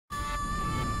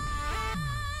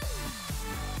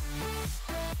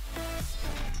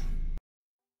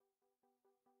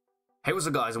Hey, what's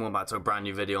up guys, and welcome back to a brand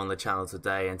new video on the channel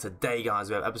today. And today guys,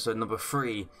 we have episode number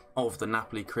 3 of the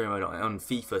Napoli career mode on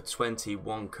FIFA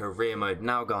 21 career mode.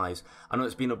 Now guys, I know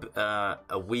it's been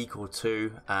a week or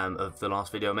two of the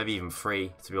last video, maybe even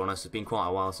 3 to be honest. It's been quite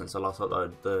a while since I last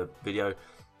uploaded the video.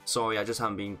 Sorry, I just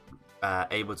haven't been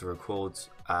able to record.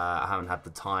 I haven't had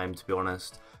the time, to be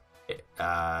honest.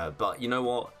 But you know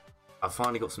what, I've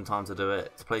finally got some time to do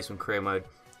it, to play some career mode.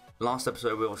 Last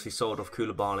episode we obviously sold off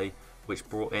Koulibaly, which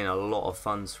brought in a lot of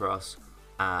funds for us,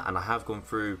 and I have gone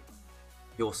through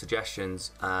your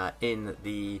suggestions in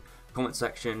the comment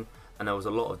section, and there was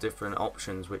a lot of different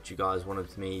options which you guys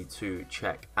wanted me to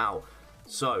check out.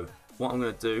 So what I'm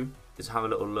going to do is have a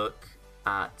little look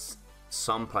at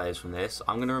some players from this.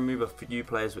 I'm going to remove a few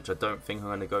players which I don't think I'm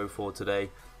going to go for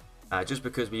today, just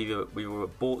because we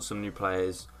bought some new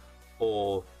players,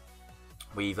 or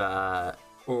we've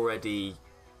already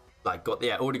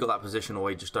already got that position, or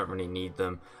we just don't really need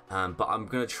them. But I'm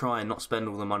gonna try and not spend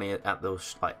all the money at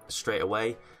those straight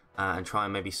away, and try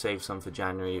and maybe save some for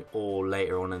January or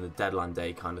later on in the deadline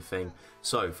day kind of thing.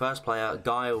 So first player,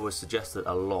 Gaia was suggested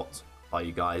a lot by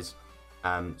you guys,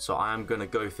 so I am gonna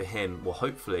go for him. Well,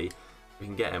 hopefully we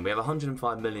can get him. We have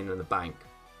 105 million in the bank,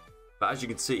 but as you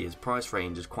can see, his price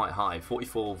range is quite high.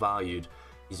 44 valued.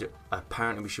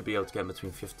 Apparently we should be able to get him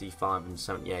between 55 and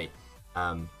 78.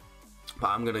 But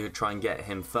I'm going to try and get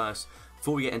him first.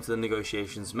 Before we get into the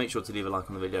negotiations, make sure to leave a like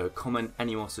on the video, comment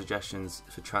any more suggestions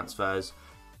for transfers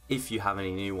if you have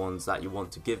any new ones that you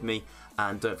want to give me,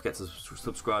 and don't forget to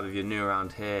subscribe if you're new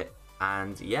around here.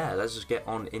 And yeah, let's just get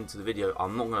on into the video.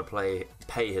 I'm not going to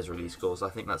pay his release clause. I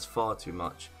think that's far too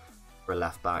much for a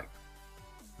left back.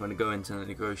 I'm going to go into the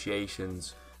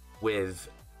negotiations with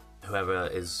whoever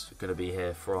is going to be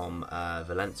here from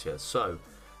Valencia. So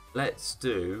let's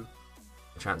do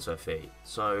transfer fee.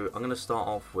 So I'm going to start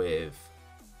off with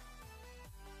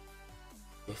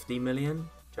 50 million. Do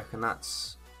you reckon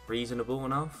that's reasonable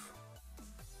enough?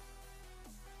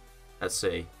 Let's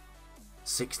see.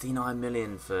 69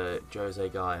 million for Jose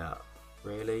Gaia.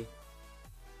 Really?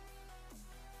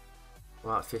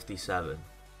 We're at 57.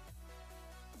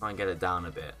 Try and get it down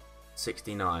a bit.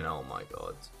 69. Oh my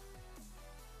god.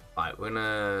 Alright, we're going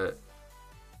to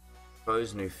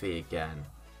propose new fee again.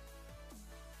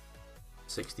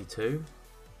 62.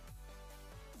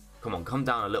 Come on, come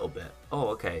down a little bit. Oh,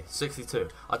 okay, 62.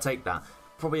 I'll take that.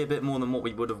 Probably a bit more than what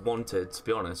we would have wanted, to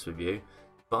be honest with you,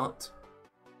 but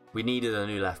we needed a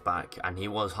new left back, and he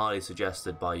was highly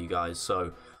suggested by you guys,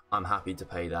 so I'm happy to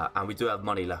pay that. And we do have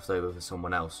money left over for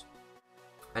someone else.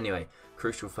 Anyway,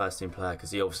 crucial first team player,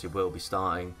 because he obviously will be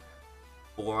starting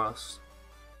for us.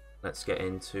 Let's get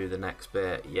into the next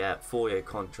bit. Yeah, 4-year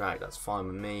contract, that's fine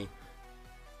with me.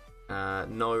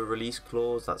 No release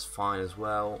clause, that's fine as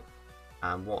well.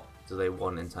 And what do they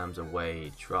want in terms of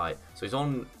wage? Right, so he's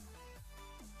on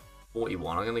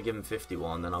 41. I'm going to give him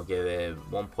 51, then I'll give him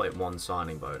 1.1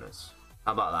 signing bonus.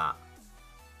 How about that?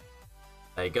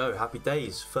 There you go, happy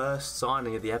days. First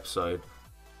signing of the episode,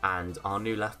 and our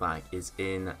new left back is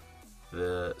in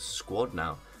the squad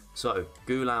now. So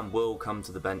Gulam will come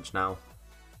to the bench now,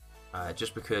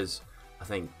 just because I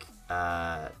think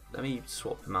let me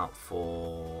swap him out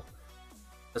for,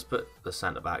 let's put the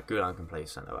centre back. Gulam can play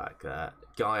centre back there.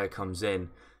 Gaia comes in,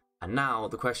 and now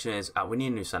the question is, we need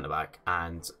a new centre back,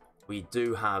 and we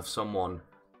do have someone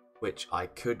which I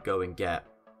could go and get.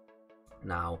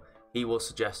 Now he was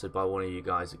suggested by one of you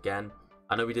guys again.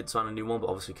 I know we did sign a new one, but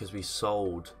obviously because we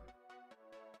sold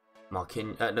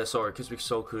because we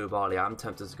sold Koulibaly, I'm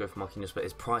tempted to go for Marquinhos, but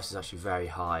his price is actually very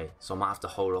high, so I might have to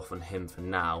hold off on him for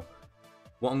now.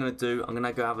 What I'm going to do, I'm going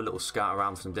to go have a little scout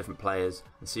around for some different players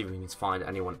and see if we can find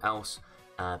anyone else.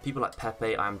 People like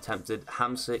Pepe, I'm tempted.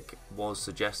 Hamsik was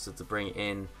suggested to bring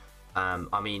in.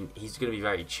 I mean, he's going to be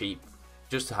very cheap,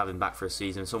 just to have him back for a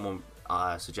season. Someone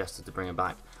suggested to bring him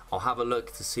back. I'll have a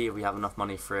look to see if we have enough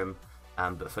money for him.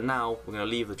 But for now, we're going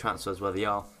to leave the transfers where they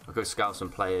are. I'll go scout some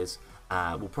players.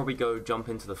 We'll probably go jump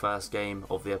into the first game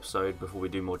of the episode before we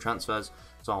do more transfers.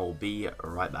 So I will be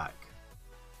right back.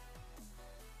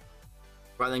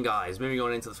 Right then guys, moving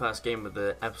on into the first game of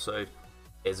the episode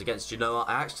is against Genoa.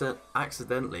 I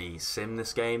accidentally simmed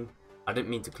this game. I didn't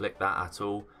mean to click that at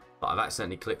all, but I've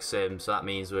accidentally clicked sim, so that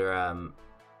means we're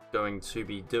going to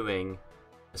be doing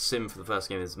a sim for the first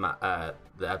game of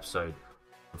the episode,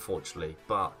 unfortunately.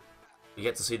 But you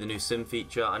get to see the new sim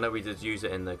feature. I know we did use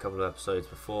it in a couple of episodes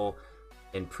before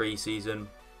in pre-season.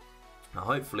 Now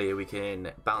hopefully we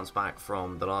can bounce back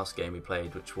from the last game we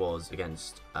played, which was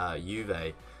against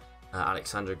Juve.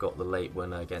 Alexandra got the late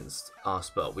winner against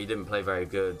us, but we didn't play very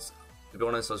good. To be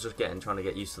honest, I was just trying to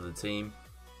get used to the team.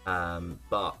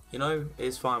 But you know,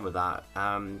 it's fine with that.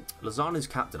 Lozano's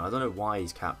captain. I don't know why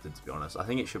he's captain, to be honest. I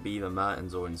think it should be either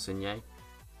Mertens or Insigne,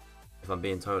 if I'm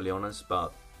being totally honest.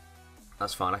 But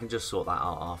that's fine. I can just sort that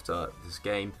out after this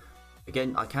game.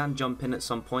 Again, I can jump in at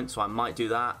some point, so I might do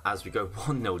that as we go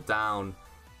 1-0 down.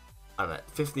 I don't know,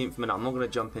 15th minute. I'm not going to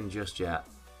jump in just yet,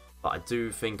 but I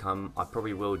do think I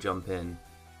probably will jump in,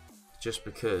 just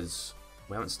because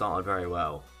we haven't started very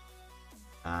well,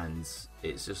 and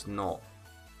it's just not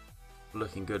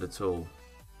looking good at all.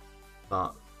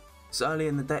 But it's early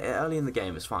in the day, early in the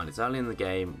game. It's fine. It's early in the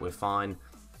game. We're fine.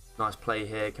 Nice play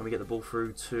here. Can we get the ball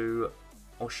through to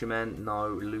Osimhen?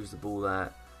 No, we lose the ball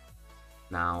there.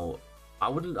 Now, I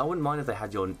wouldn't mind if they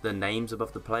had the names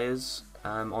above the players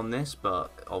on this,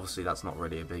 but obviously that's not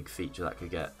really a big feature that could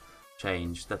get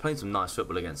changed. They're playing some nice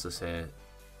football against us here,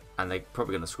 and they're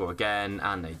probably going to score again,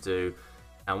 and they do.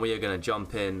 And we are going to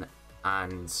jump in,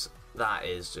 and that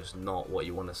is just not what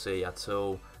you want to see at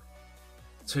all.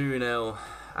 2-0,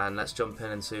 and let's jump in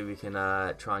and see if we can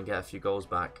try and get a few goals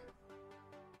back.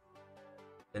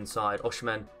 Inside,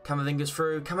 Osimhen, Camavinga's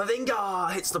through,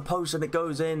 Camavinga hits the post and it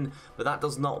goes in, but that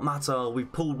does not matter. We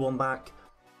pulled one back,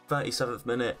 37th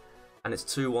minute, and it's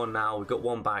 2-1 now. We've got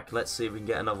one back. Let's see if we can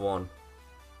get another one.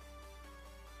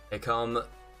 Here come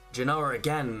Genoa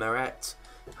again. Meret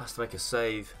has to make a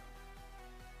save.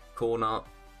 Corner.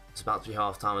 It's about to be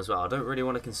half time as well. I don't really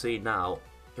want to concede now.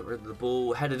 Get rid of the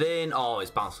ball, headed in. Oh, it's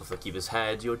bounced off the keeper's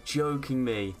head. You're joking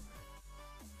me.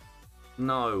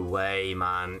 No way,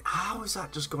 man. How has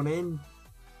that just gone in?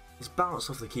 It's bounced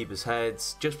off the keeper's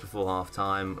heads just before half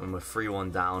time, and we're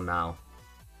 3-1 down now.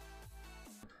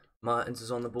 Mertens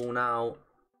is on the ball now.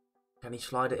 Can he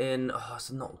slide it in? Oh,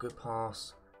 that's not a good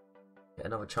pass. Get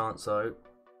another chance though.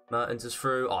 Mertens is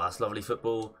through. Oh, that's lovely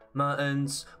football.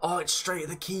 Mertens. Oh, it's straight at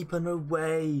the keeper. No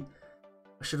way.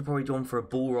 I should have probably gone for a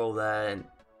ball roll there and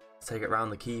take it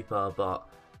around the keeper, but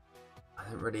I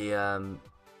didn't really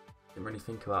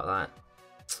think about that.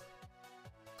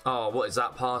 Oh, what is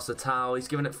that pass to Tau? He's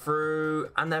giving it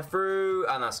through, and they're through,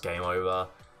 and that's game over.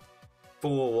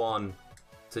 4-1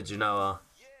 to Genoa.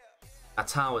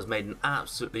 Tau has made an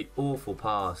absolutely awful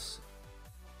pass,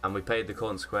 and we paid the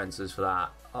consequences for that.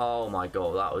 Oh my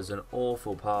god, that was an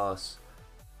awful pass,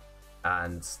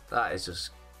 and that is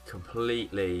just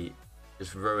completely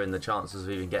just ruined the chances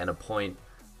of even getting a point,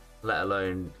 let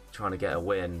alone trying to get a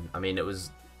win. I mean, it was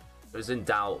in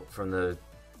doubt from the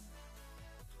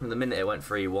minute it went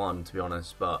 3-1, to be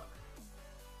honest, but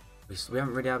we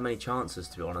haven't really had many chances,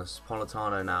 to be honest.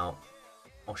 Politano now,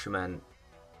 Osimhen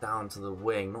down to the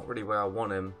wing, not really where I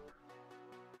want him.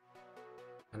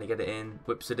 Can he get it in?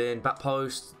 Whips it in, back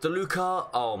post, DeLuca.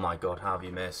 Oh my god, how have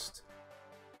you missed?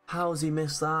 How has he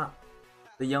missed that?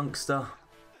 The youngster.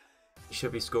 He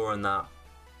should be scoring that.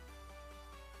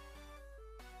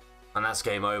 And that's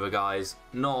game over, guys.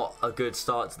 Not a good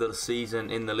start to the season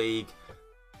in the league.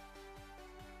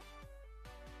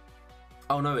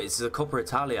 Oh no, it's the Coppa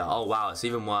Italia. Oh wow, it's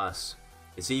even worse.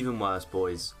 It's even worse,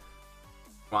 boys.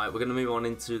 Right, we're going to move on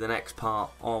into the next part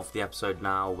of the episode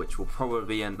now, which will probably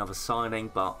be another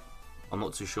signing, but I'm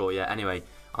not too sure yet. Anyway,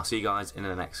 I'll see you guys in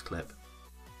the next clip.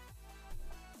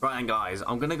 Right then, guys,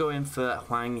 I'm going to go in for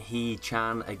Hwang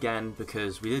Hee-chan again,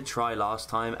 because we did try last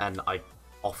time and I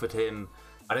offered him...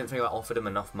 I didn't think I offered him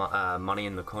enough money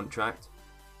in the contract.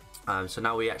 So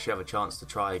now we actually have a chance to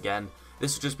try again.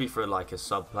 This will just be for like a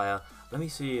sub player. Let me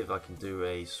see if I can do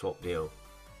a swap deal,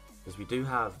 because we do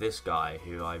have this guy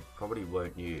who I probably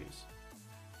won't use.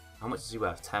 How much is he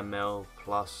worth? 10 mil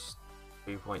plus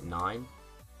 3.9?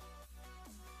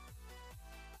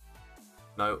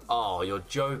 No. Oh, you're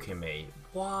joking me.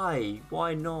 Why?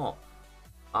 Why not?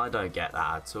 I don't get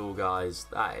that at all, guys.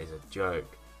 That is a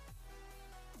joke.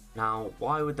 Now,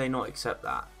 why would they not accept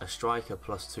that? A striker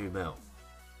plus 2 mil.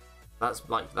 That's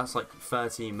like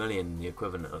 13 million, the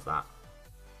equivalent of that.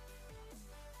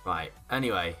 Right.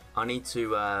 Anyway, I need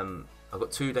to. I've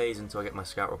got 2 days until I get my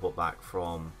scout report back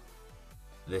from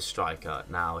this striker.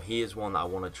 Now, he is one that I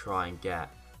want to try and get.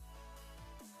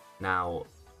 Now,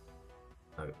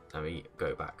 no, let me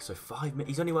go back. So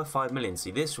he's only worth 5 million.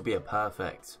 See, this would be a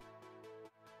perfect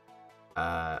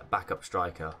backup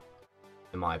striker,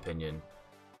 in my opinion.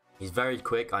 He's very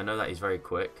quick. I know that he's very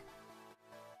quick.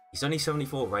 He's only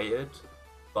 74 rated,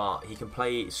 but he can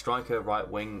play striker, right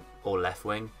wing, or left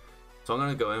wing. So I'm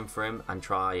going to go in for him and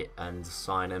try and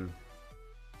sign him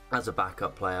as a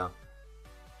backup player.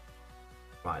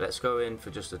 Right, let's go in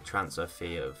for just a transfer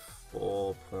fee of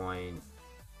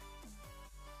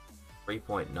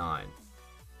 3.9.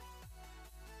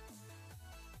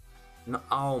 No,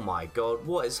 oh my god,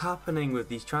 what is happening with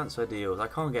these transfer deals? I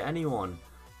can't get anyone.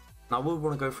 I would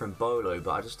want to go for Mbolo,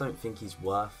 but I just don't think he's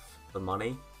worth the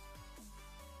money.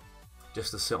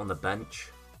 Just to sit on the bench.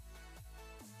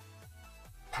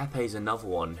 Pepe's another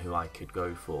one who I could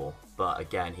go for, but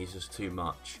again, he's just too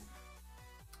much.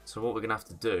 So what we're going to have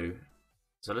to do,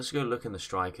 so let's go look in the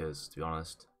strikers, to be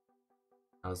honest.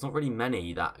 Now, there's not really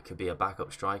many that could be a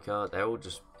backup striker. They're all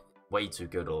just way too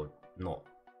good or not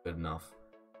good enough.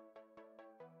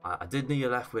 I did need a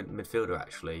left midfielder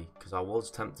actually, because I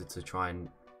was tempted to try and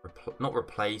not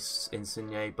replace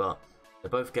Insigne, but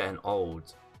they're both getting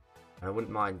old. And I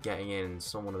wouldn't mind getting in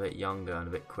someone a bit younger and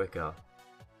a bit quicker.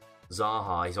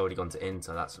 Zaha, he's already gone to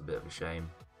Inter, that's a bit of a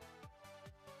shame.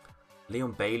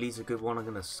 Leon Bailey's a good one, I'm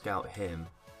going to scout him.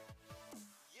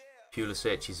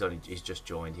 Pulisic, he's just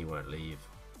joined, he won't leave.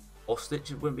 Ostic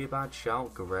wouldn't be a bad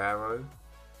shout. Guerrero.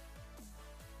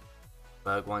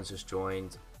 Bergwijn's just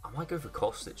joined. I might go for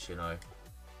Kostic, you know.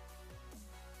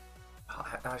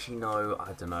 Actually, no,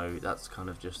 I don't know. That's kind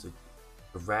of just a...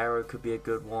 Guerrero could be a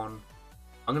good one.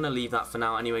 I'm going to leave that for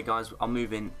now. Anyway, guys, I'll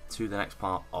move into the next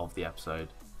part of the episode.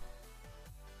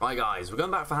 Right, guys, we're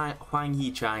going back for Hwang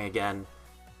Hee-chan again.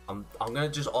 I'm going to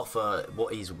just offer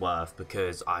what he's worth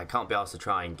because I can't be asked to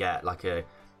try and get like a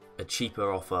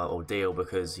cheaper offer or deal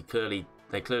because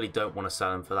they clearly don't want to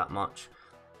sell him for that much.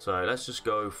 So let's just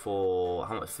go for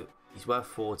how much. He's worth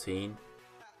 14.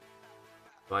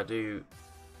 So I do.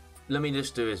 Let me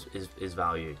just do his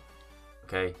value.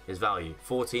 Okay, his value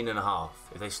 14.5.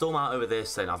 If they storm out over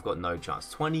this, then I've got no chance.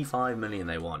 25 million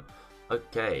they want.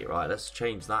 Okay, right. Let's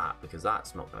change that because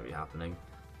that's not going to be happening.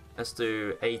 Let's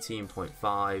do 18.5.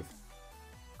 I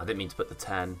didn't mean to put the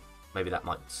 10. Maybe that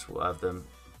might swerve them.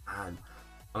 And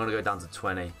I'm going to go down to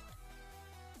 20.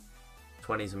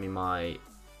 20 is going to be my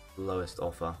lowest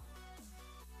offer.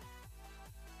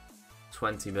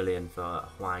 20 million for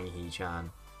Hwang Hee-chan.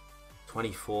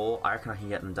 24. I reckon I can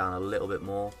get them down a little bit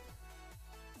more.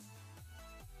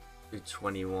 Do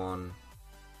 21.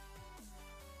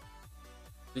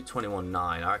 Do 21.9.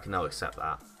 I reckon they'll accept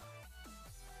that.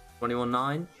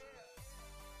 21.9.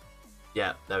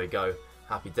 Yeah, there we go.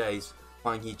 Happy days.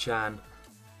 Hwang Hee-chan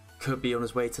could be on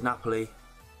his way to Napoli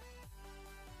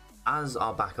as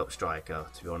our backup striker,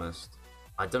 to be honest.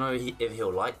 I don't know if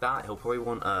he'll like that. He'll probably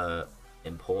want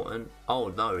important. Oh,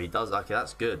 no, he does. Okay,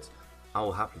 that's good. I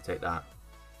will happily take that.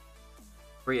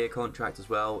 3-year contract as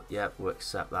well. Yep, we'll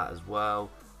accept that as well.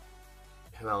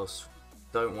 Who else?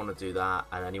 Don't want to do that.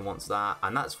 And then he wants that.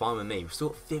 And that's fine with me. We've still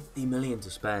got 50 million to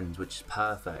spend, which is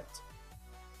perfect.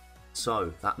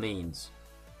 So, that means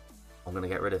I'm going to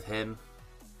get rid of him.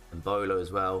 And Bolo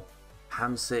as well.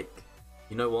 Hamsik.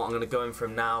 You know what? I'm going to go in for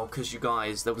him now. Because you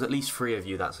guys, there was at least 3 of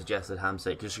you that suggested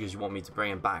Hamsik. Just because you want me to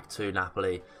bring him back to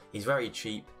Napoli. He's very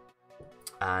cheap.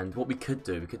 And what we could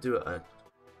do a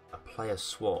player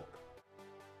swap.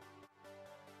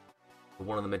 For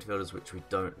one of the midfielders which we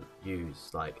don't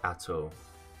use, like, at all.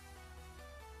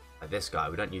 Like this guy,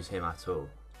 we don't use him at all.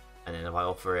 And then if I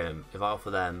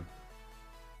offer them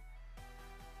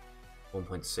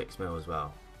 1.6 mil as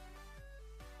well.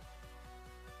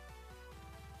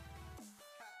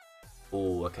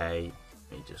 Oh, okay.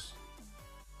 Let me just...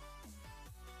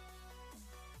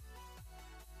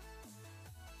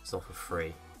 It's offer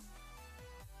free.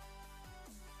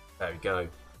 There we go.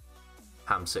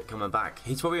 Hamsik coming back.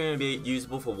 He's probably going to be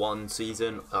usable for 1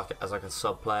 season as like a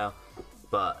sub player.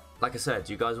 But like I said,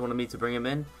 you guys wanted me to bring him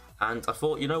in. And I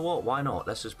thought, you know what? Why not?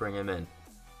 Let's just bring him in.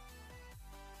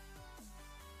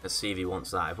 Let's see if he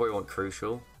wants that. I probably want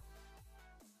Crucial.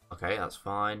 Okay, that's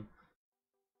fine.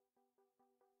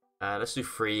 Let's do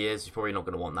 3 years. He's probably not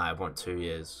going to want that. I want 2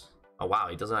 years. Oh, wow.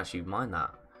 He doesn't actually mind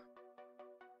that.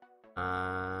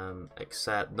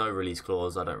 Except no release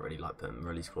clause. I don't really like putting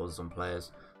release clauses on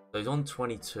players. So he's on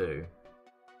 22.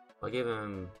 I'll give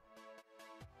him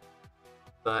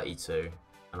 32.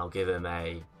 And I'll give him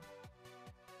a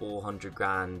 400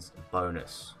 grand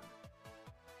bonus.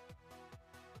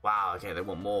 Wow, okay, they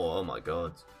want more. Oh my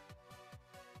god.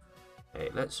 Okay,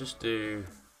 let's just do...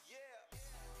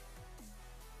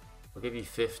 I'll give you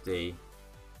 50.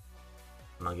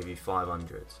 And I'll give you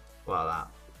 500. Wow,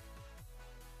 that.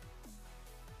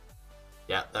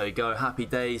 Yeah, there we go. Happy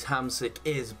days. Hamsik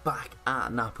is back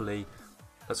at Napoli.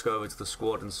 Let's go over to the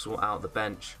squad and sort out the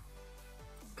bench.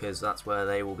 Because that's where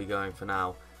they will be going for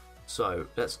now. So,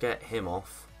 let's get him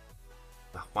off.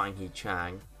 The Hwang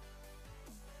Hee-chan.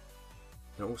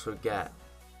 And also get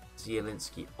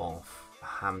Zielinski off.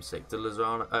 Hamsik. De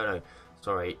Lozano. Oh no,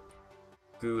 sorry.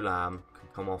 Gulam can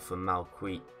come off for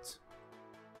Malquit.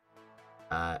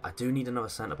 I do need another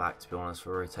centre back, to be honest,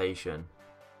 for rotation.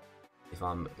 If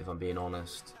I'm being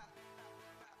honest,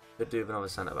 could do with another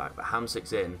centre back. But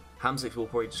Hamsik's in. Hamsik will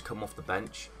probably just come off the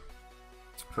bench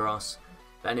for us.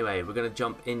 But anyway, we're going to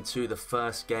jump into the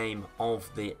first game of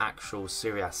the actual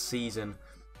Serie A season.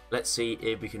 Let's see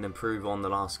if we can improve on the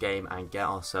last game and get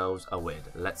ourselves a win.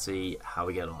 Let's see how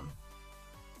we get on.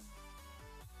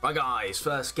 Right guys,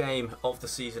 first game of the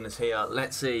season is here.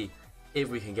 Let's see if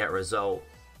we can get a result.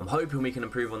 I'm hoping we can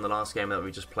improve on the last game that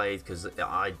we just played, because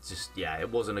it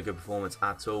wasn't a good performance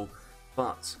at all.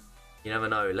 But you never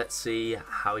know. Let's see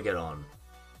how we get on.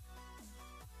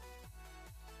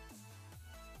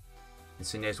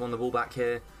 Insigne's won the ball back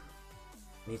here.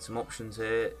 Need some options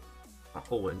here.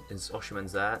 Oh, and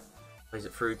Oshiman's there. Plays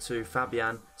it through to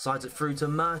Fabian. Sides it through to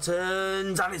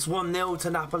Mertens. And it's 1-0 to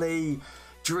Napoli.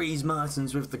 Dries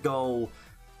Mertens with the goal.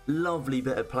 Lovely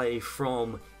bit of play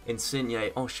from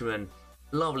Insigne. Oshiman.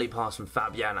 Lovely pass from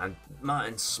Fabian. And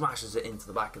Mertens smashes it into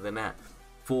the back of the net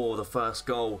for the first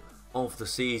goal of the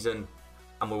season.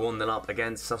 And we're 1-0 up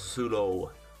against Sassuolo.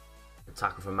 The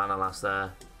tackle from Manolas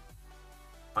there.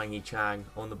 Wang Hee-chan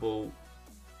on the ball.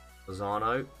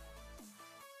 Lozano.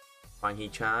 Wang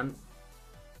Hee-chan.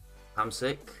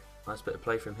 Hamsik. Nice bit of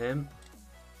play from him.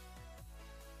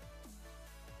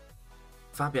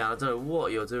 Fabian, I don't know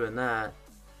what you're doing there.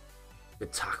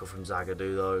 Good tackle from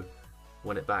Zagadou though.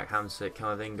 Win it back. Hamsik.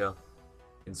 Camavinga.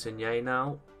 Insigne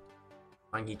now.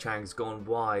 Wang Hee-chan's gone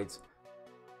wide.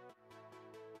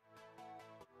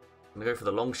 I'm going to go for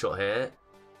the long shot here.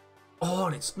 Oh,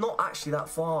 and it's not actually that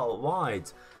far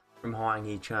wide from Wang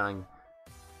Hee-chan.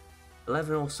 12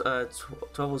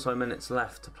 or so minutes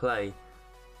left to play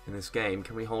in this game.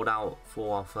 Can we hold out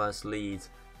for our first lead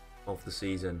of the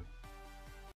season?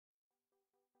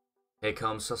 Here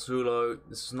comes Sassuolo.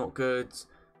 This is not good.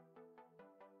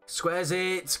 Squares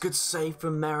it. Good save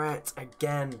from Meret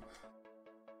again.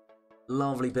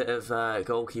 Lovely bit of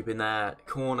goalkeeping there.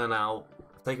 Corner now.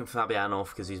 Taking Fabian off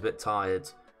because he's a bit tired.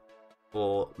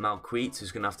 For Malquit,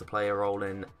 who's going to have to play a role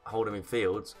in holding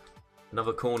midfield.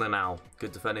 Another corner now.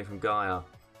 Good defending from Gaia.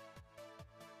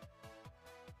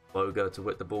 Boga to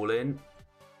whip the ball in.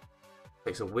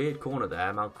 Takes a weird corner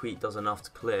there. Malquit does enough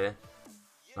to clear.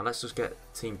 Now let's just get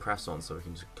team press on so we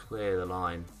can just clear the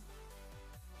line.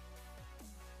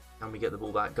 Can we get the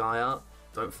ball back? Gaia.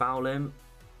 Don't foul him.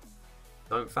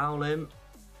 Don't foul him.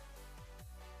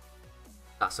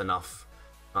 That's enough.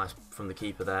 Nice from the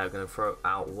keeper there. We're going to throw it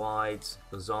out wide.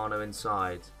 Lozano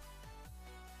inside.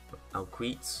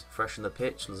 Malquit fresh in the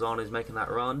pitch. Lozano's making that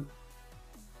run.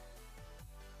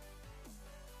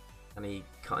 Can he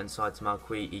cut inside to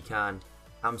Malquit? He can.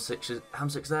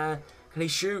 Hamsik's there. Can he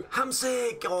shoot?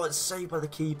 Hamsik! Oh, it's saved by the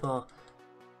keeper.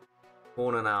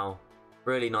 Corner now.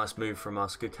 Really nice move from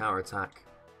us. Good counter attack.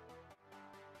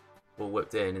 Ball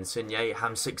whipped in. Insigne.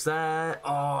 Hamsik's there.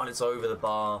 Oh, and it's over the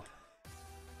bar.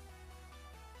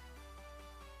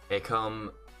 Here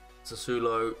come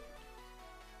Sassuolo.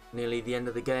 Nearly the end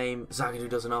of the game. Zagadou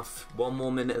does enough. 1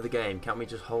 more minute of the game. Can't we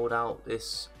just hold out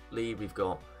this lead we've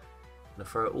got? I'm going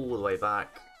to throw it all the way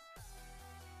back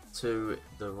to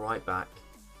the right back.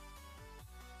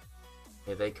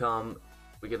 Here they come.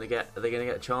 Are they going to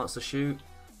get a chance to shoot?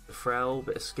 The Frel,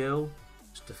 bit of skill.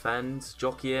 Just defend.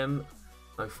 Jockey him.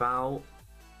 No foul.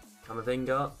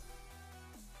 Camavinga.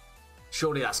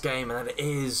 Surely that's game, and that it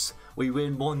is. We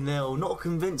win 1-0. Not a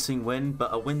convincing win,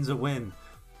 but a win's a win.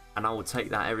 And I will take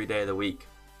that every day of the week.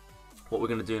 What we're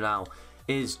going to do now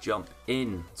is jump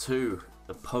into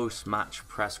the post-match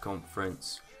press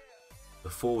conference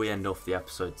before we end off the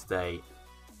episode today.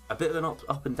 A bit of an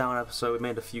up and down episode. We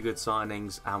made a few good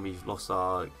signings and we've lost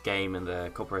our game in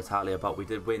the Coppa Italia, but we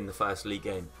did win the first league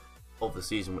game of the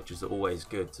season, which is always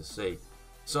good to see.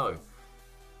 So,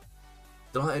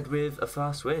 delighted with a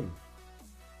first win.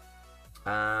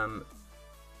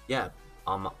 Yeah,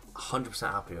 I'm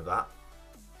 100% happy with that.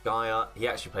 Gaia, he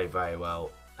actually played very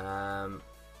well.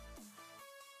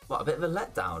 What, a bit of a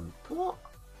letdown? What?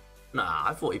 Nah,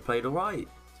 I thought he played alright,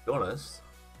 to be honest.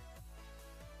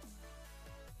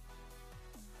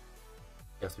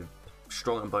 You have to be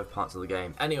strong in both parts of the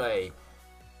game. Anyway,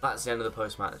 that's the end of the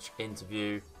post-match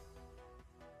interview.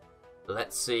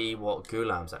 Let's see what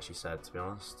Goulam's actually said, to be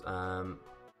honest. I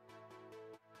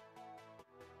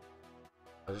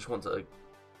just want to...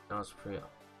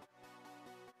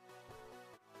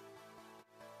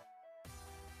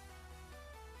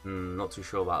 not too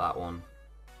sure about that one.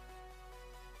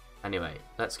 Anyway,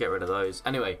 let's get rid of those.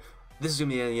 Anyway, this is going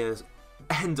to be the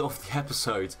end of the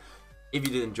episode. If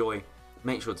you did enjoy,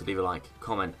 make sure to leave a like,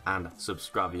 comment, and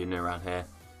subscribe if you're new around here.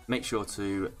 Make sure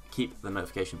to keep the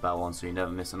notification bell on so you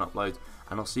never miss an upload.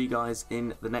 And I'll see you guys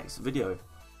in the next video.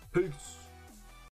 Peace!